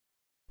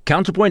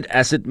Counterpoint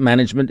Asset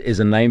Management is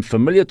a name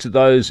familiar to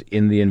those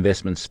in the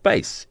investment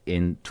space.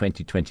 In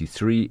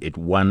 2023, it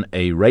won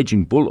a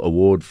Raging Bull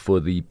Award for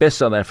the Best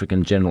South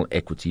African General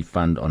Equity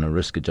Fund on a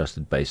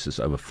risk-adjusted basis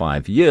over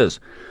 5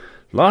 years.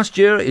 Last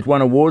year, it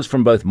won awards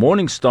from both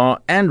Morningstar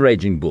and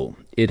Raging Bull.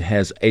 It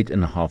has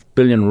 8.5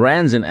 billion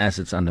rands in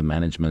assets under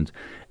management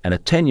and a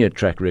 10-year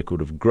track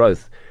record of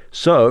growth.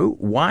 So,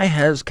 why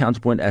has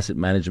Counterpoint Asset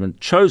Management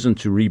chosen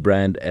to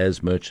rebrand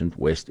as Merchant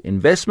West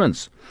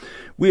Investments?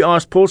 We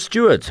asked Paul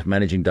Stewart,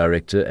 Managing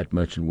Director at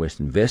Merchant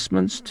West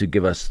Investments, to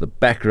give us the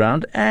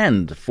background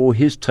and for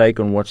his take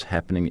on what's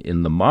happening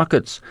in the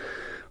markets.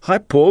 Hi,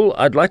 Paul.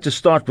 I'd like to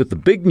start with the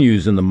big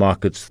news in the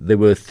markets. There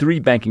were 3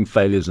 banking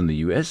failures in the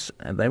US,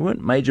 and they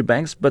weren't major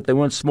banks, but they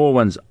weren't small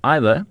ones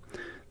either.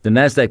 The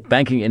Nasdaq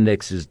Banking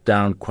Index is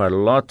down quite a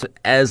lot,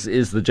 as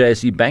is the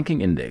JSE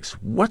Banking Index.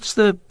 What's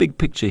the big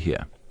picture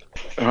here?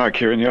 Hi,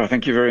 Kieran. Yeah,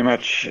 thank you very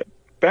much.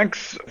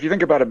 Banks, if you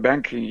think about a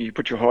bank, you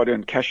put your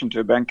hard-earned cash into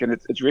a bank, and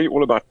it's really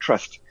all about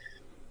trust.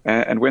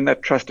 And when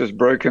that trust is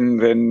broken,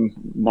 then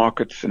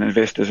markets and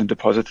investors and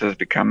depositors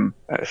become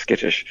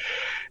skittish.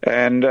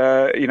 And,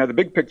 the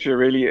big picture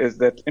really is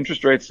that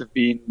interest rates have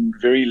been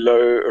very low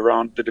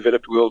around the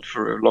developed world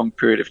for a long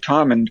period of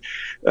time. And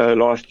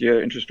last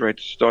year, interest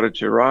rates started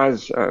to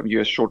rise.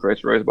 US short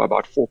rates rose by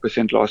about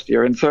 4% last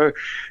year. And so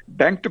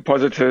bank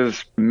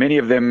depositors, many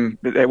of them,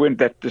 they weren't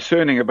that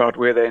discerning about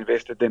where they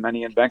invested their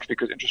money in banks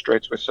because interest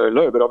rates were so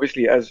low. But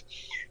obviously, as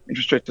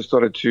interest rates have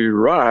started to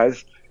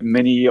rise,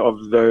 many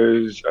of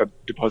those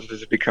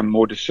depositors have become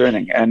more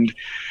discerning. And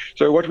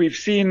so what we've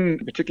seen,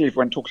 particularly if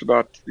one talks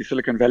about the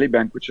Silicon Valley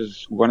Bank, which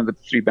is one of the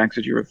 3 banks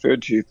that you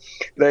referred to,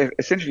 they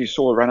essentially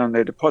saw a run on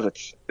their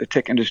deposits. The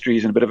tech industry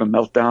is in a bit of a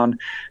meltdown.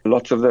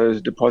 Lots of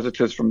those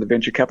depositors from the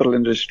venture capital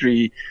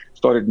industry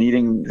started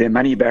needing their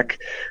money back.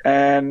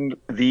 And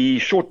the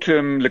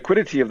short-term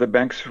liquidity of the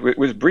banks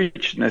was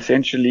breached. And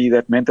essentially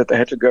that meant that they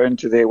had to go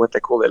into their, what they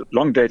call their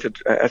long-dated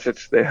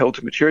assets, their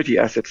held-to-maturity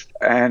assets.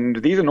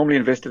 And these are normally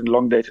invested in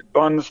long-dated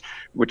bonds,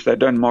 which they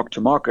don't mark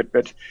to market.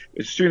 But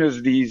as soon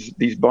as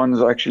these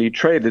bonds are actually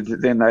traded,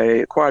 then they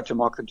required to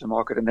mark them to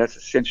market, and that's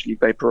essentially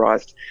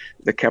vaporized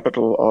the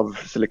capital of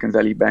Silicon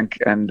Valley Bank,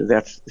 and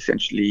that's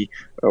essentially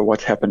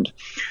what's happened.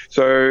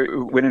 So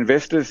when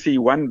investors see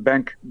one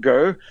bank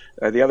go,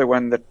 the other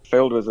one that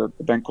failed was a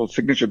bank called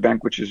Signature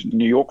Bank, which is a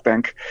New York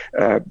bank,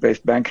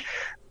 based bank.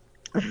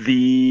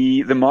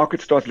 The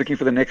market starts looking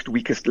for the next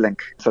weakest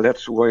link. So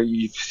that's why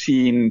you've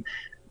seen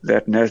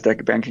that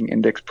Nasdaq Banking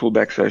Index pull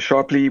back so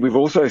sharply. We've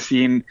also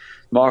seen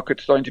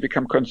markets starting to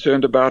become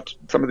concerned about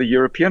some of the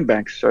European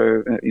banks.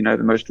 So, the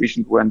most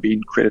recent one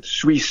being Credit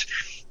Suisse.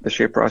 The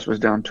share price was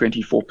down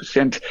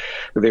 24%.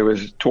 There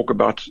was talk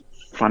about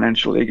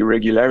financial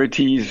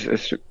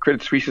irregularities.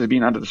 Credit Suisse has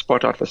been under the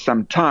spotlight for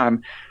some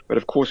time. But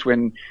of course,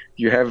 when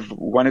you have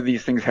one of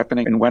these things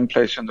happening in one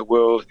place in the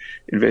world,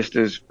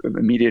 investors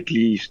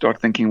immediately start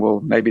thinking, well,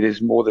 maybe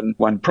there's more than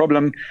one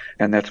problem.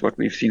 And that's what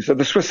we've seen. So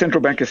the Swiss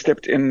central bank has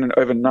stepped in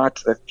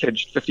overnight. They've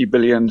pledged 50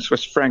 billion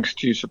Swiss francs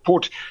to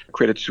support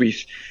Credit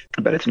Suisse,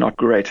 but it's not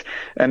great.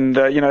 And,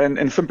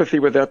 in sympathy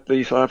with that,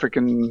 the South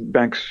African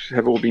banks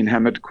have all been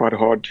hammered quite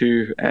hard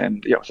too.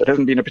 And so it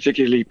hasn't been a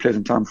particularly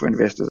pleasant time for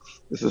investors.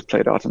 This has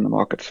played out in the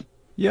markets.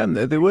 Yeah, and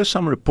there were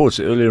some reports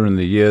earlier in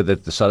the year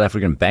that the South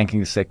African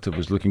banking sector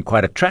was looking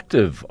quite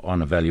attractive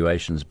on a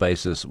valuations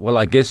basis. Well,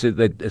 I guess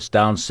it's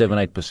down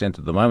 7-8%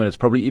 at the moment. It's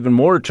probably even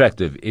more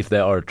attractive if they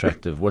are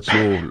attractive. What's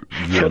your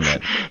view on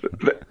that?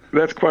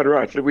 That's quite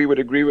right. We would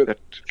agree with that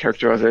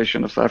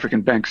characterization of South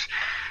African banks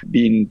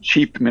being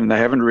cheap. I mean, they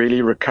haven't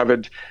really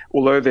recovered,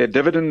 although their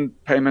dividend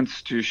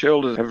payments to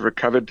shareholders have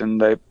recovered and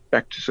they're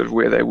back to sort of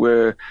where they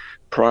were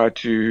prior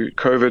to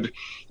COVID.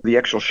 The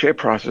actual share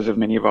prices of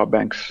many of our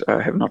banks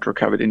have not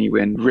recovered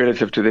anywhere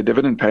relative to their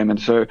dividend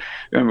payments. So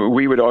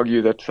we would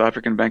argue that South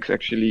African banks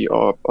actually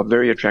are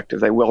very attractive.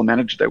 They're well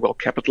managed. They're well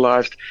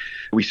capitalized.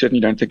 We certainly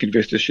don't think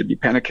investors should be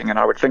panicking. And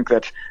I would think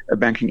that a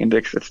banking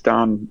index that's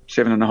down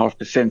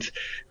 7.5%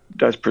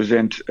 does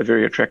present a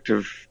very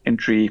attractive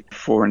entry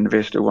for an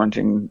investor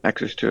wanting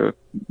access to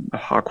a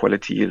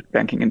high-quality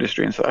banking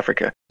industry in South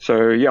Africa.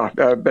 So,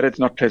 but it's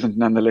not pleasant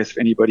nonetheless for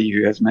anybody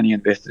who has money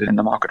invested in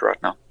the market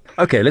right now.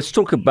 Okay, let's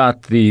talk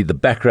about the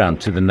background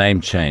to the name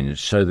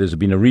change. So there's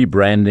been a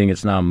rebranding.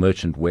 It's now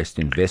Merchant West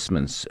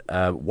Investments.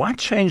 Why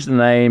change the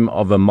name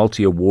of a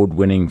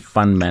multi-award-winning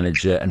fund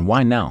manager, and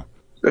why now?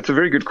 That's a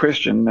very good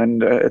question,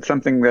 and it's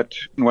something that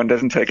one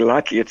doesn't take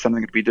lightly. It's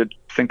something that we did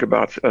think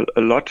about a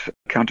lot.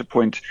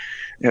 Counterpoint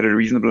had a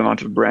reasonable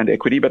amount of brand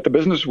equity, but the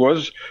business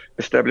was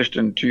established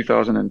in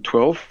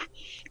 2012,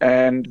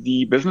 and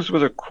the business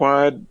was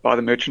acquired by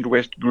the Merchant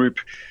West Group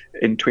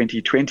in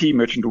 2020.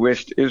 Merchant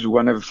West is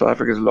one of South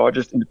Africa's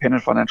largest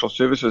independent financial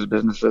services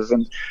businesses,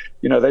 and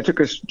they took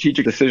a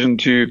strategic decision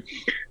to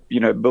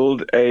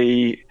build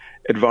a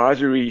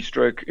advisory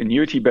stroke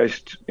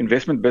annuity-based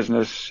investment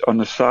business on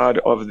the side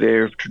of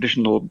their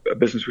traditional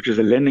business, which is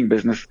a lending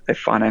business. They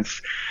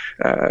finance,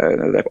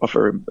 they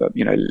offer,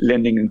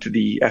 lending into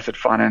the asset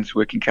finance,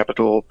 working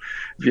capital,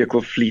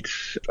 vehicle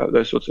fleets,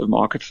 those sorts of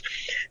markets.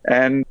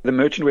 And the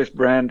Merchant West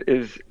brand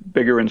is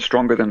bigger and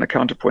stronger than the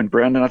Counterpoint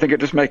brand. And I think it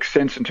just makes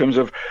sense in terms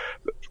of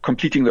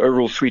completing the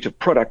overall suite of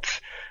products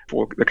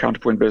for the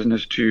Counterpoint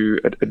business to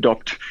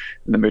adopt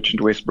the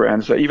Merchant West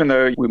brand. So even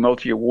though we're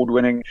multi-award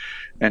winning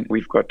and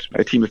we've got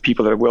a team of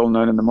people that are well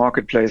known in the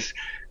marketplace,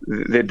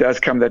 there does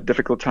come that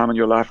difficult time in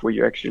your life where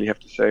you actually have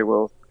to say,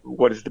 well,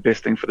 what is the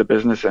best thing for the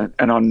business?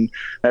 And on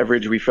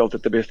average, we felt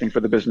that the best thing for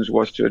the business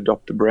was to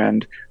adopt the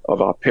brand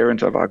of our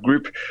parent, of our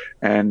group.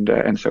 And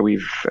so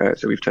we've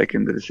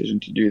taken the decision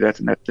to do that.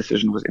 And that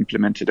decision was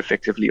implemented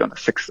effectively on the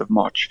 6th of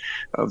March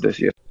of this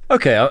year.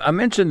 Okay, I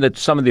mentioned that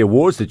some of the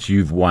awards that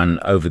you've won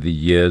over the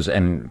years,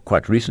 and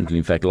quite recently,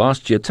 in fact,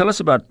 last year. Tell us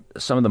about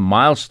some of the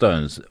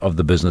milestones of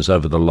the business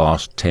over the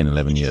last 10,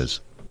 11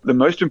 years. The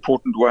most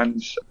important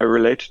ones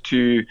relate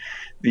to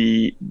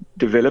the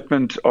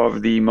development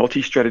of the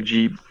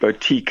multi-strategy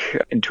boutique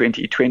in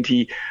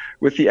 2020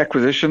 with the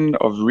acquisition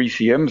of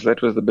RCMs.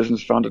 That was the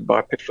business founded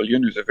by Piet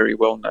Viljoen, who's a very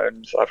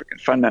well-known South African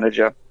fund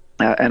manager.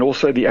 And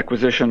also the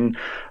acquisition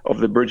of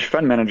the Bridge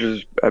Fund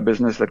Managers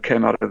business that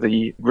came out of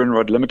the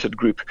Grindrod Limited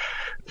Group.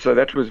 So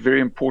that was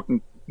very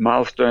important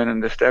milestone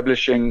in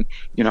establishing,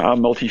 our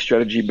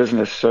multi-strategy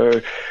business.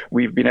 So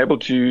we've been able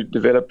to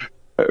develop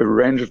a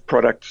range of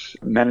products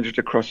managed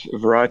across a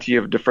variety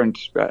of different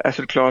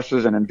asset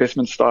classes and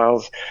investment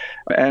styles,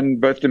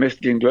 and both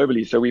domestically and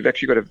globally. So we've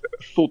actually got a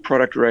full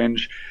product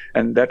range,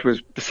 and that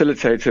was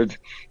facilitated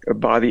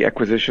by the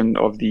acquisition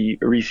of the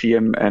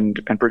RCM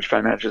and Bridge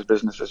Fund Managers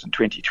businesses in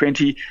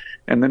 2020.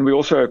 And then we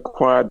also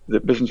acquired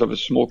the business of a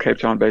small Cape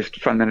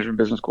Town-based fund management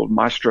business called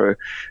Maestro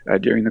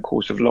during the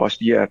course of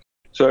last year.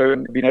 So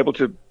being able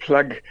to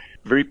plug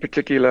very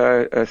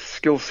particular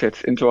skill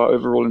sets into our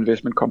overall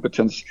investment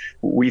competence.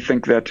 We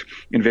think that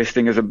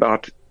investing is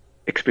about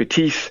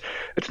expertise.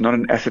 It's not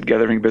an asset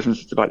gathering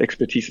business. It's about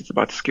expertise. It's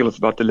about skill. It's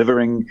about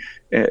delivering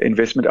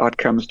investment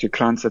outcomes to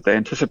clients that they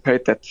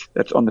anticipate.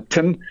 That's on the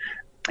tin.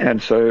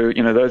 And so,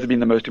 those have been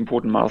the most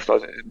important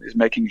milestones, is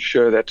making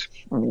sure that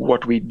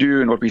what we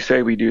do and what we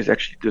say we do is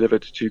actually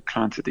delivered to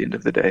clients at the end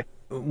of the day.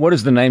 What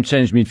does the name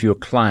change mean for your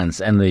clients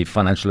and the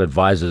financial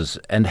advisors?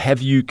 And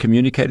have you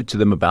communicated to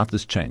them about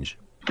this change?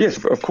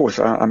 Yes, of course.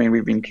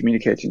 We've been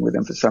communicating with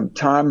them for some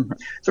time.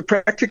 So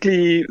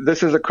practically,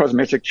 this is a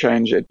cosmetic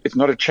change. It's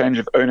not a change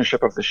of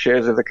ownership of the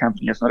shares of the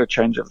company. It's not a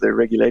change of the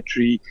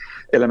regulatory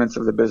elements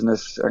of the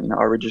business.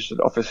 Our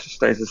registered office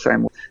stays the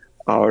same.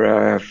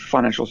 Our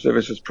financial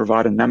services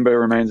provider number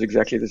remains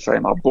exactly the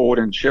same. Our board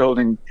and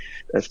shareholding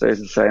stays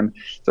the same.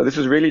 So this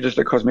is really just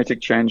a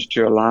cosmetic change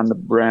to align the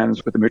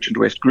brands with the Merchant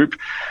West Group.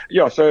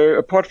 Yeah, so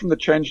apart from the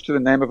change to the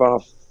name of our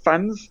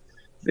funds,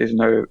 there's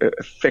no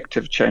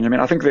effective change.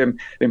 I think the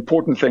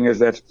important thing is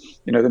that,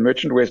 the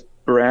Merchant West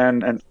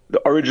brand and the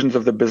origins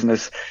of the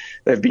business,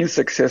 they've been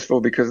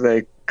successful because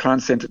they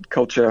client-centered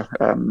culture.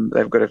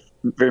 They've got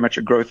very much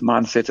a growth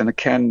mindset and a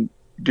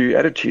can-do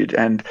attitude.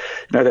 And,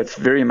 that's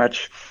very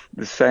much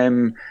the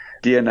same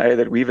DNA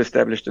that we've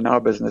established in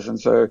our business. And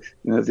so,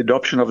 the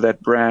adoption of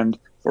that brand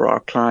for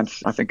our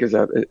clients, I think is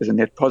a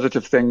net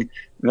positive thing.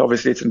 And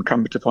obviously it's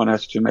incumbent upon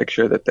us to make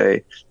sure that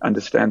they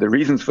understand the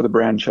reasons for the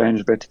brand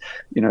change. But,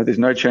 there's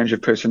no change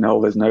of personnel.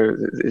 There's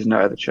no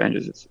other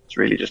changes. It's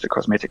really just a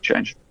cosmetic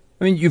change.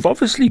 You've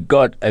obviously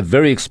got a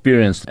very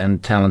experienced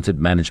and talented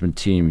management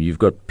team. You've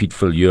got Piet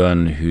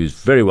Viljoen, who's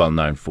very well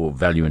known for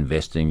value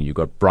investing. You've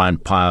got Brian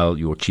Pyle,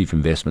 your chief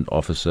investment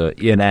officer.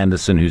 Ian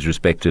Anderson, who's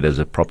respected as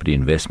a property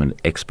investment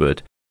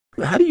expert.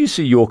 How do you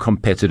see your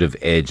competitive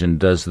edge, and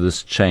does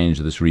this change,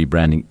 this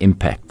rebranding,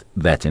 impact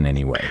that in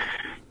any way?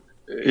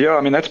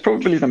 Yeah, that's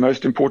probably the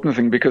most important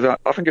thing, because I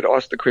often get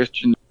asked the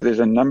question, there's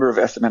a number of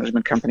asset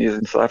management companies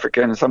in South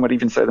Africa, and some would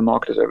even say the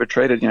market is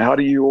overtraded. How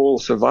do you all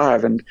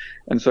survive? And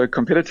so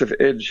competitive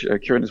edge,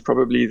 Kieran, is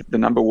probably the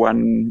number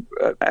one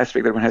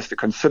aspect that one has to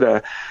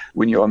consider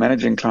when you are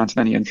managing clients'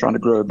 money and trying to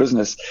grow a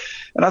business.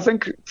 And I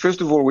think,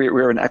 first of all,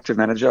 we're an active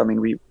manager.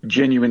 We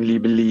genuinely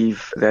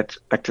believe that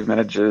active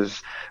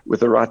managers with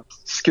the right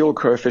skill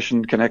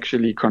coefficient can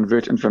actually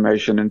convert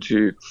information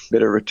into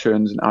better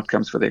returns and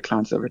outcomes for their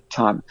clients over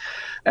time.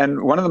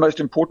 And one of the most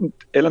important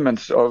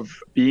elements of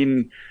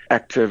being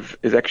active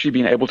is actually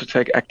being able to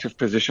take active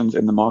positions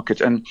in the market.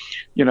 And,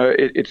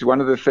 it's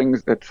one of the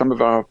things that some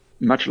of our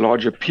much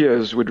larger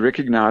peers would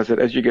recognize, that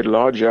as you get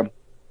larger,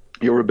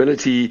 your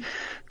ability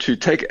to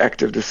take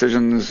active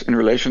decisions in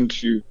relation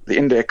to the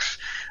index,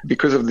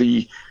 because of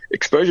the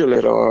exposure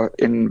ladder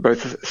in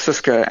both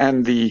CISCA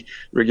and the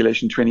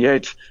Regulation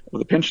 28 of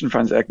the Pension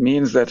Funds Act,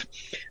 means that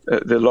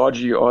the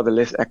larger you are, the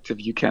less active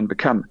you can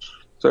become.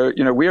 So,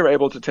 we're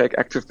able to take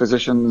active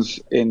positions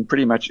in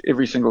pretty much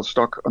every single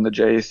stock on the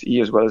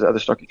JSE, as well as other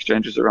stock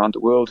exchanges around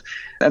the world.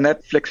 And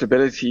that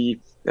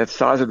flexibility, that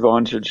size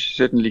advantage,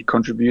 certainly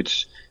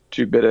contributes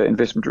to better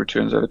investment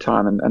returns over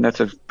time. And that's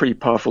a pretty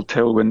powerful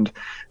tailwind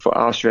for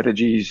our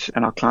strategies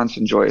and our clients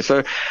enjoy.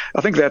 So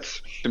I think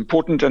that's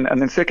important. And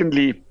then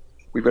secondly,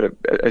 we've got,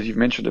 as you've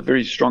mentioned, a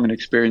very strong and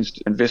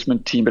experienced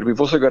investment team, but we've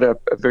also got a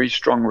very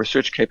strong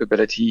research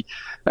capability.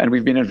 And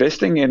we've been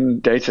investing in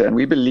data, and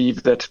we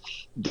believe that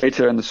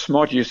data and the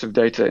smart use of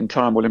data in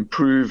time will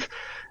improve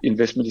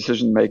investment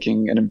decision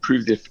making and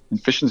improve the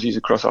efficiencies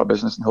across our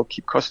business and help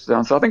keep costs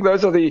down. So I think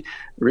those are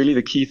really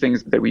the key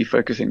things that we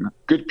focus in: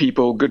 good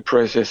people, good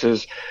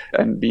processes,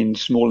 and being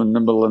small and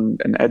nimble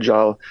and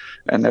agile.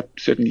 And that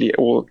certainly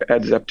all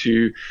adds up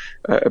to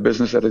a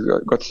business that has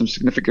got some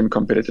significant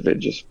competitive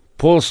edges.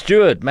 Paul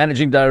Stewart,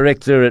 Managing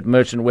Director at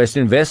Merchant West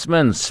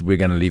Investments. We're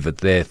going to leave it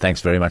there. Thanks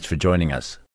very much for joining us.